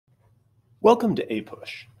Welcome to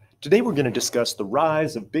APUSH. Today we're going to discuss the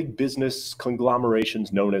rise of big business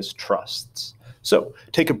conglomerations known as trusts. So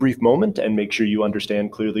take a brief moment and make sure you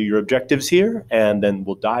understand clearly your objectives here, and then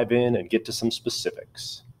we'll dive in and get to some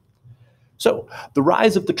specifics. So the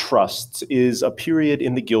rise of the trusts is a period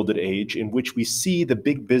in the Gilded Age in which we see the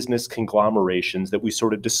big business conglomerations that we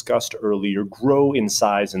sort of discussed earlier grow in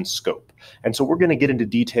size and scope. And so we're going to get into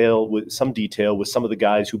detail with some of the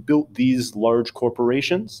guys who built these large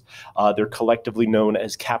corporations. They're collectively known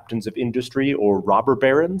as captains of industry or robber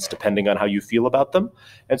barons, depending on how you feel about them.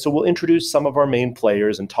 And so we'll introduce some of our main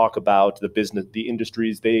players and talk about the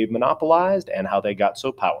industries they monopolized and how they got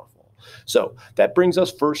so powerful. So that brings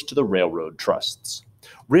us first to the railroad trusts.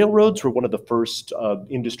 Railroads were one of the first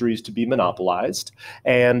industries to be monopolized,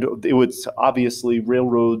 and it was obviously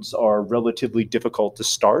railroads are relatively difficult to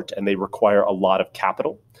start and they require a lot of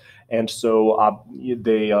capital. And so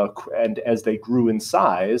and as they grew in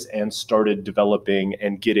size and started developing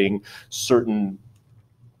and getting certain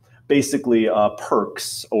basically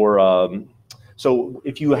perks or so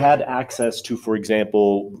if you had access to, for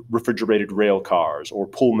example, refrigerated rail cars or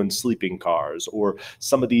Pullman sleeping cars or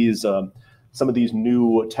some of these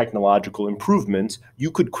new technological improvements, you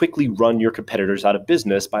could quickly run your competitors out of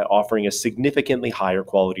business by offering a significantly higher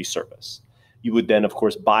quality service. You would then, of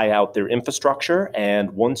course, buy out their infrastructure, and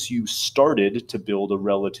once you started to build a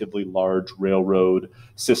relatively large railroad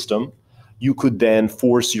system, you could then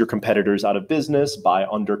force your competitors out of business by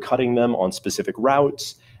undercutting them on specific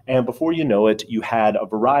routes. And before you know it, you had a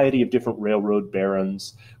variety of different railroad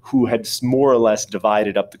barons who had more or less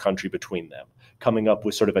divided up the country between them, coming up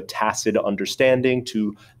with sort of a tacit understanding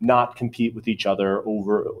to not compete with each other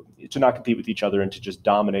and to just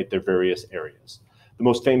dominate their various areas. The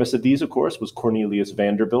most famous of these, of course, was Cornelius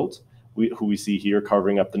Vanderbilt, who we see here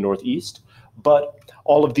carving up the Northeast. But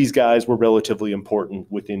all of these guys were relatively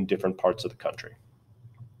important within different parts of the country.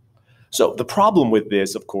 So the problem with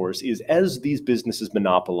this, of course, is as these businesses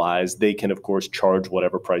monopolize, they can, of course, charge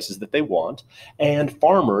whatever prices that they want. And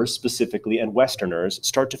farmers specifically and Westerners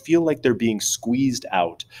start to feel like they're being squeezed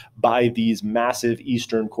out by these massive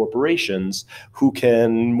Eastern corporations who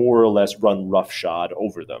can more or less run roughshod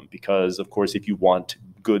over them. Because, of course, if you want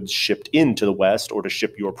goods shipped into the West or to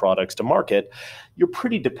ship your products to market, you're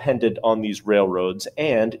pretty dependent on these railroads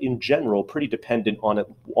and, in general, pretty dependent on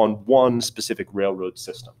one specific railroad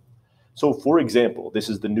system. So, for example, this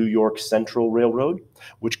is the New York Central Railroad,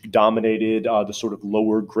 which dominated the sort of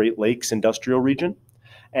lower Great Lakes industrial region.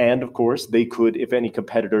 And of course, they could, if any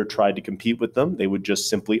competitor tried to compete with them, they would just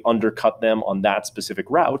simply undercut them on that specific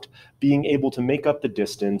route, being able to make up the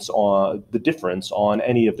difference on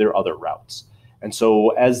any of their other routes. And so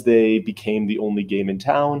as they became the only game in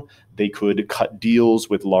town, they could cut deals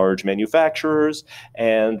with large manufacturers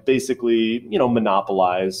and basically,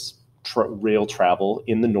 monopolize rail travel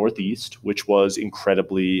in the Northeast, which was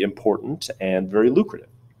incredibly important and very lucrative.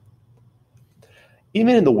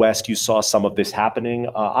 Even in the West, you saw some of this happening.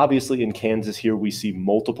 Obviously, in Kansas here, we see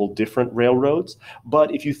multiple different railroads.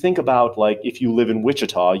 But if you think about, if you live in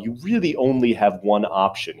Wichita, you really only have one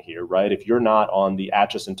option here, right? If you're not on the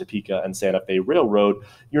Atchison, Topeka, and Santa Fe Railroad,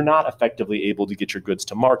 you're not effectively able to get your goods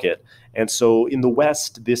to market. And so in the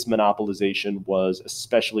West, this monopolization was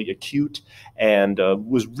especially acute and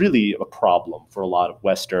was really a problem for a lot of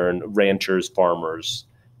Western ranchers, farmers,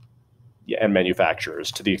 and manufacturers,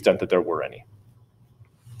 to the extent that there were any.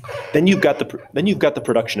 Then you've got the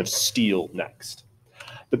production of steel next.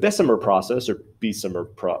 The Bessemer process, or Bessemer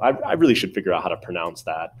I really should figure out how to pronounce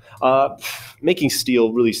that. Making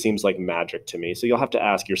steel really seems like magic to me, so you'll have to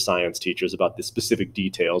ask your science teachers about the specific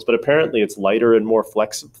details. But apparently it's lighter and more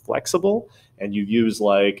flexible, and you use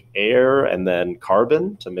like air and then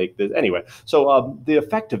carbon to make this. Anyway, so the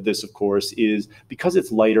effect of this, of course, is because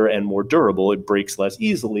it's lighter and more durable, it breaks less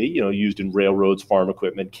easily, used in railroads, farm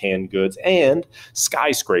equipment, canned goods, and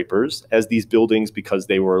skyscrapers, as these buildings, because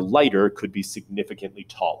they were lighter, could be significantly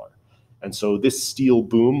taller. And so this steel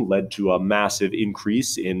boom led to a massive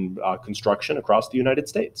increase in construction across the United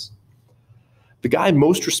States. The guy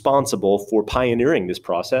most responsible for pioneering this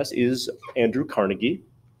process is Andrew Carnegie.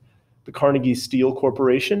 The Carnegie Steel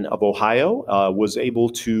Corporation of Ohio was able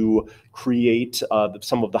to create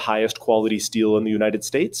some of the highest quality steel in the United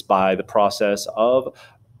States by the process of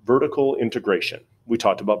vertical integration. We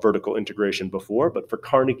talked about vertical integration before, but for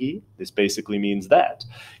Carnegie, this basically means that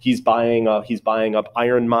he's buying up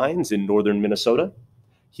iron mines in northern Minnesota.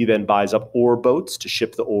 He then buys up ore boats to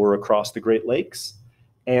ship the ore across the Great Lakes.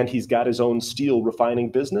 And he's got his own steel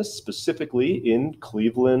refining business, specifically in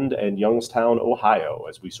Cleveland and Youngstown, Ohio,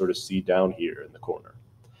 as we sort of see down here in the corner.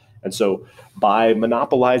 And so by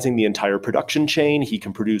monopolizing the entire production chain, he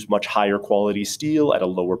can produce much higher quality steel at a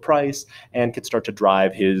lower price and can start to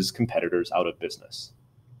drive his competitors out of business.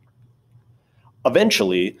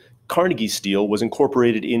 Eventually, Carnegie Steel was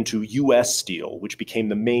incorporated into U.S. Steel, which became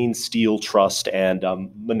the main steel trust and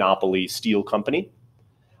monopoly steel company.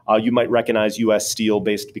 You might recognize U.S. Steel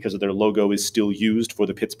based because of their logo is still used for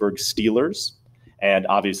the Pittsburgh Steelers. And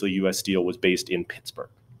obviously, U.S. Steel was based in Pittsburgh.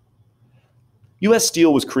 U.S.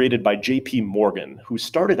 Steel was created by J.P. Morgan, who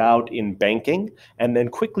started out in banking and then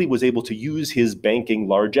quickly was able to use his banking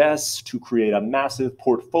largesse to create a massive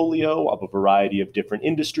portfolio of a variety of different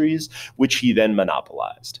industries, which he then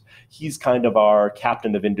monopolized. He's kind of our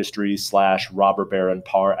captain of industry / robber baron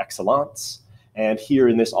par excellence. And here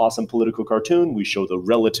in this awesome political cartoon, we show the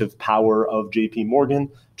relative power of J.P. Morgan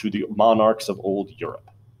to the monarchs of old Europe.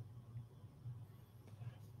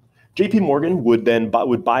 J.P. Morgan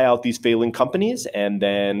would buy out these failing companies and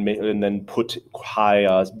then put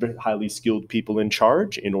highly skilled people in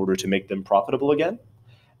charge in order to make them profitable again.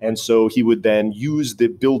 And so he would then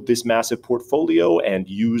build this massive portfolio and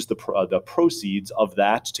use the proceeds of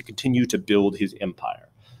that to continue to build his empire.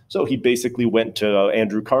 So he basically went to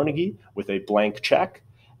Andrew Carnegie with a blank check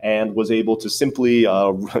and was able to simply,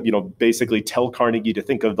 basically tell Carnegie to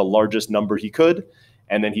think of the largest number he could,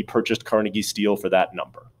 and then he purchased Carnegie Steel for that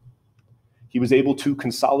number. He was able to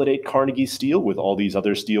consolidate Carnegie Steel with all these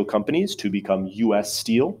other steel companies to become U.S.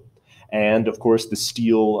 Steel. And of course, the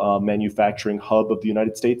steel manufacturing hub of the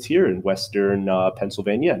United States here in Western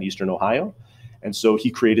Pennsylvania and Eastern Ohio. And so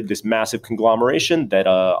he created this massive conglomeration that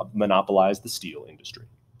monopolized the steel industry.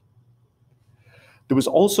 There was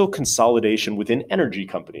also consolidation within energy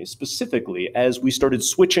companies, specifically as we started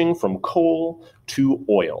switching from coal to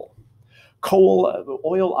oil.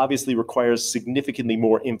 Oil obviously requires significantly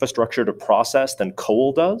more infrastructure to process than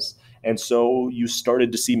coal does. And so you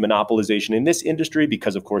started to see monopolization in this industry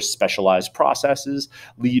because, of course, specialized processes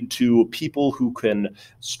lead to people who can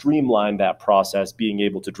streamline that process being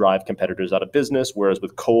able to drive competitors out of business. Whereas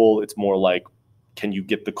with coal, it's more like, can you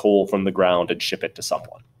get the coal from the ground and ship it to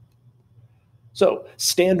someone? So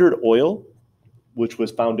Standard Oil, which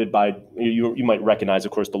was founded by, you might recognize,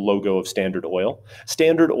 of course, the logo of Standard Oil.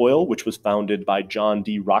 Standard Oil, which was founded by John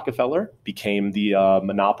D. Rockefeller, became the oil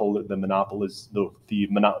monopoly.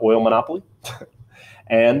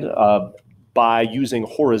 And by using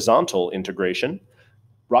horizontal integration,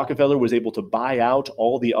 Rockefeller was able to buy out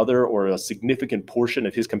all the other or a significant portion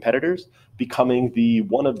of his competitors, becoming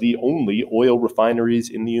one of the only oil refineries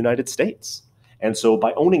in the United States. And so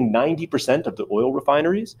by owning 90% of the oil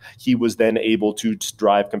refineries, he was then able to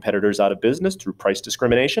drive competitors out of business through price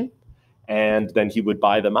discrimination. And then he would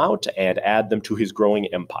buy them out and add them to his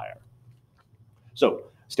growing empire. So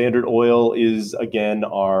Standard Oil is, again,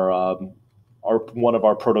 one of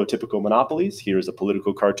our prototypical monopolies. Here's a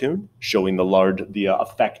political cartoon showing the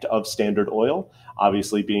effect of Standard Oil,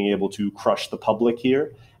 obviously being able to crush the public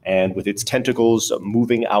here, and with its tentacles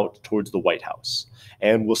moving out towards the White House.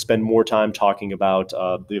 And we'll spend more time talking about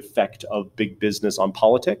the effect of big business on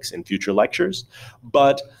politics in future lectures.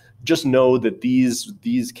 But just know that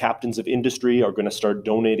these captains of industry are going to start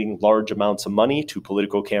donating large amounts of money to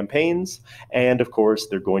political campaigns. And of course,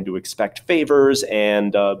 they're going to expect favors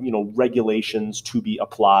and regulations to be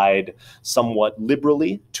applied somewhat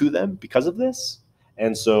liberally to them because of this.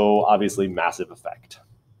 And so obviously massive effect.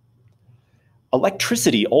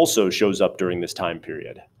 Electricity also shows up during this time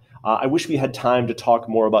period. I wish we had time to talk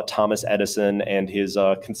more about Thomas Edison and his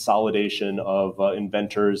consolidation of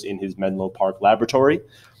inventors in his Menlo Park laboratory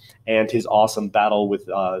and his awesome battle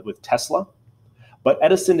with Tesla. But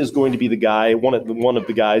Edison is going to be the guy, one of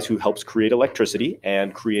the guys who helps create electricity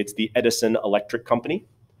and creates the Edison Electric Company,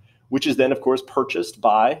 which is then, of course, purchased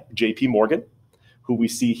by J.P. Morgan, who we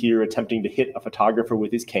see here attempting to hit a photographer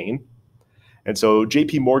with his cane. And so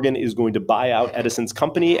J.P. Morgan is going to buy out Edison's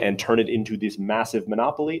company and turn it into this massive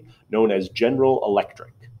monopoly known as General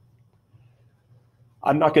Electric.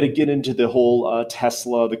 I'm not going to get into the whole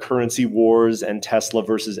Tesla, the currency wars, and Tesla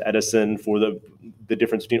versus Edison for the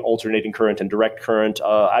difference between alternating current and direct current.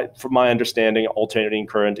 From my understanding, alternating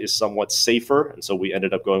current is somewhat safer, and so we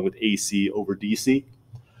ended up going with AC over DC.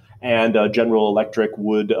 And General Electric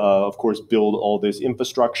would, of course, build all this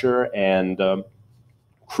infrastructure and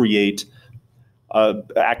create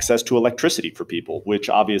access to electricity for people, which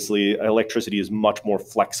obviously electricity is much more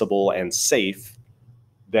flexible and safe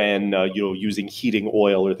than using heating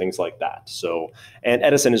oil or things like that. So, and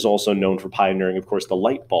Edison is also known for pioneering, of course, the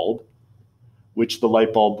light bulb, which the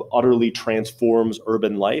light bulb utterly transforms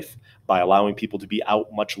urban life by allowing people to be out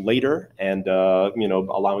much later and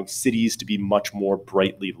allowing cities to be much more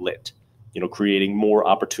brightly lit. creating more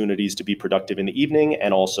opportunities to be productive in the evening,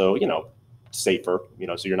 and also, safer,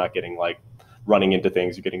 so you're not getting like running into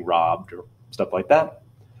things, you're getting robbed or stuff like that.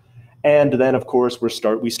 And then, of course, we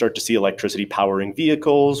start to see electricity powering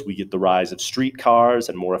vehicles. We get the rise of streetcars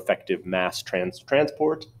and more effective mass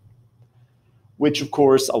transport, which, of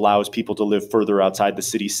course, allows people to live further outside the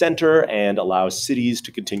city center and allows cities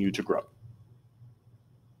to continue to grow.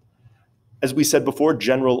 As we said before,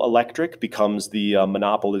 General Electric becomes the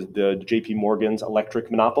monopoly, the JP Morgan's electric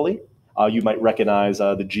monopoly. You might recognize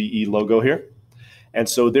the GE logo here. And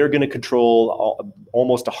so they're going to control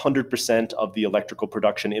almost 100% of the electrical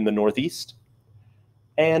production in the Northeast.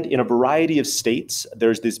 And in a variety of states,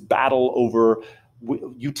 there's this battle over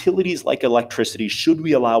utilities like electricity. Should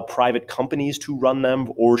we allow private companies to run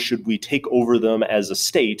them, or should we take over them as a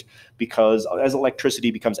state? Because as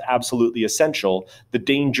electricity becomes absolutely essential, the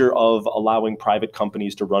danger of allowing private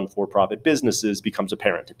companies to run for-profit businesses becomes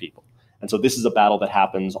apparent to people. And so this is a battle that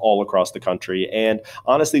happens all across the country. And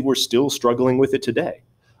honestly, we're still struggling with it today.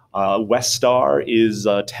 Westar is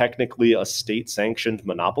technically a state-sanctioned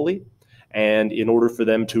monopoly. And in order for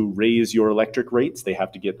them to raise your electric rates, they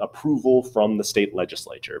have to get approval from the state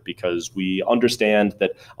legislature, because we understand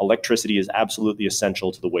that electricity is absolutely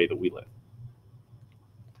essential to the way that we live.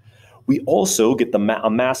 We also get a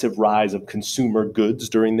massive rise of consumer goods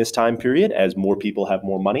during this time period as more people have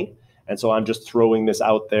more money. And so I'm just throwing this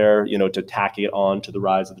out there, to tack it on to the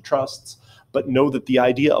rise of the trusts. But know that the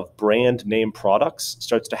idea of brand name products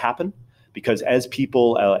starts to happen, because as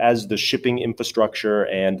the shipping infrastructure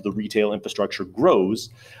and the retail infrastructure grows,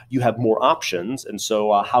 you have more options. And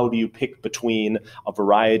so how do you pick between a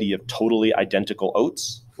variety of totally identical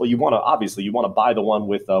oats? Well, you want to buy the one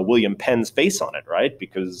with William Penn's face on it, right?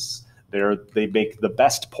 Because they make the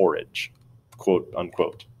best porridge, quote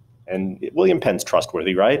unquote. And William Penn's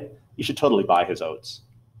trustworthy, right? You should totally buy his oats.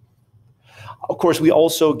 Of course, we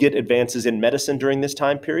also get advances in medicine during this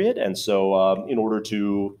time period. And so in order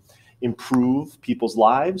to improve people's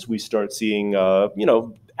lives, we start seeing,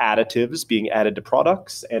 additives being added to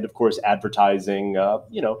products, and of course, advertising,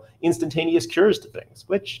 instantaneous cures to things,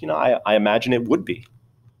 which, I imagine it would be.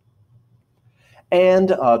 And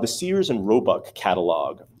the Sears and Roebuck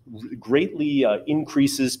catalog greatly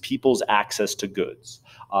increases people's access to goods.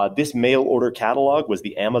 This mail order catalog was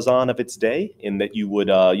the Amazon of its day, in that you would,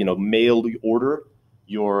 mail order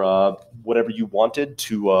your whatever you wanted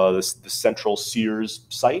to the central Sears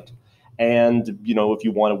site. And, if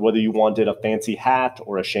you wanted, whether you wanted a fancy hat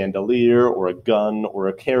or a chandelier or a gun or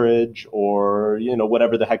a carriage or,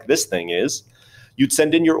 whatever the heck this thing is, you'd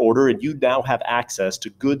send in your order, and you'd now have access to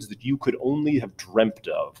goods that you could only have dreamt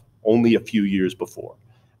of only a few years before.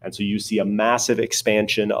 And so you see a massive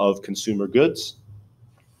expansion of consumer goods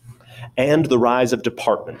and the rise of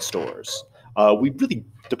department stores.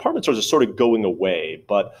 Department stores are sort of going away,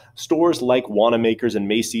 but stores like Wanamaker's and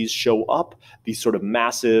Macy's show up, these sort of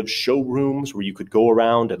massive showrooms where you could go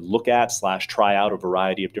around and look at / try out a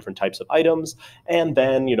variety of different types of items, and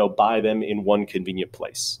then, buy them in one convenient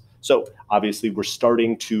place. So obviously we're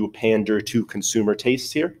starting to pander to consumer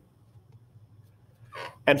tastes here.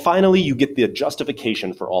 And finally, you get the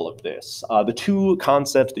justification for all of this. The two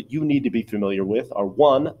concepts that you need to be familiar with are,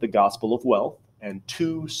 one, the gospel of wealth, and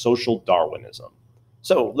two, social Darwinism.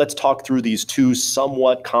 So let's talk through these two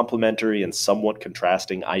somewhat complementary and somewhat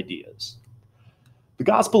contrasting ideas. The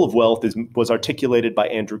gospel of wealth was articulated by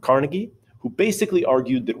Andrew Carnegie, who basically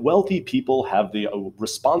argued that wealthy people have the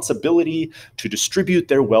responsibility to distribute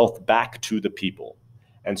their wealth back to the people.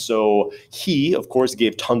 And so he, of course,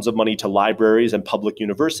 gave tons of money to libraries and public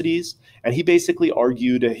universities. And he basically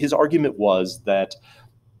argued, his argument was that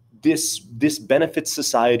this benefits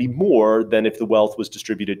society more than if the wealth was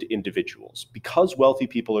distributed to individuals. Because wealthy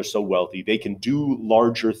people are so wealthy, they can do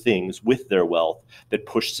larger things with their wealth that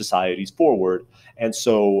push societies forward. And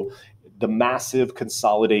so the massive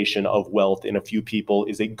consolidation of wealth in a few people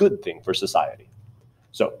is a good thing for society.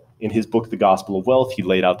 So in his book, The Gospel of Wealth, he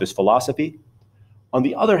laid out this philosophy. On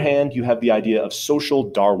the other hand, you have the idea of social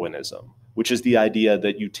Darwinism, which is the idea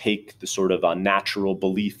that you take the sort of natural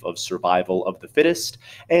belief of survival of the fittest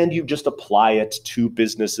and you just apply it to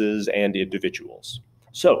businesses and individuals.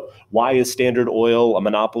 So why is Standard Oil a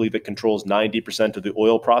monopoly that controls 90% of the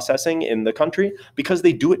oil processing in the country? Because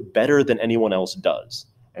they do it better than anyone else does.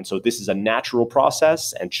 And so this is a natural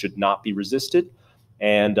process and should not be resisted.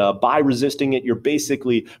 And by resisting it, you're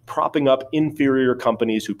basically propping up inferior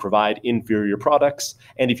companies who provide inferior products.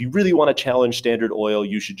 And if you really want to challenge Standard Oil,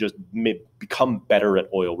 you should just become better at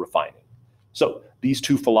oil refining. So these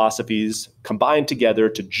two philosophies combine together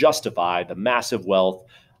to justify the massive wealth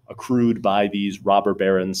accrued by these robber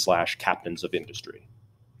barons / captains of industry.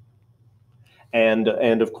 and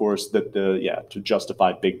of course that to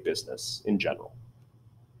justify big business in general.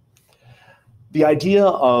 The idea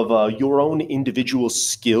of your own individual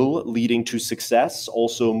skill leading to success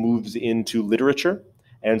also moves into literature.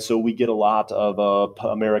 And so we get a lot of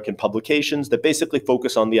American publications that basically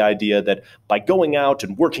focus on the idea that by going out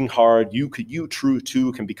and working hard, you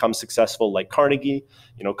too can become successful, like Carnegie.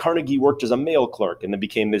 You know, Carnegie worked as a mail clerk and then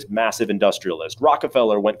became this massive industrialist.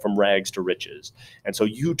 Rockefeller went from rags to riches. And so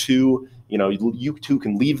you too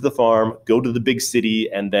can leave the farm, go to the big city,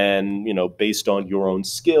 and then, based on your own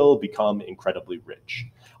skill, become incredibly rich.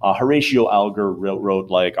 Horatio Alger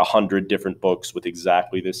wrote like 100 different books with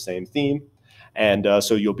exactly this same theme. And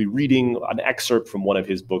so you'll be reading an excerpt from one of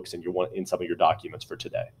his books in some of your documents for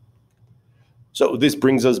today. So this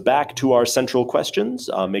brings us back to our central questions.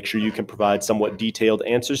 Make sure you can provide somewhat detailed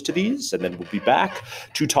answers to these, and then we'll be back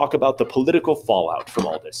to talk about the political fallout from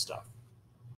all this stuff.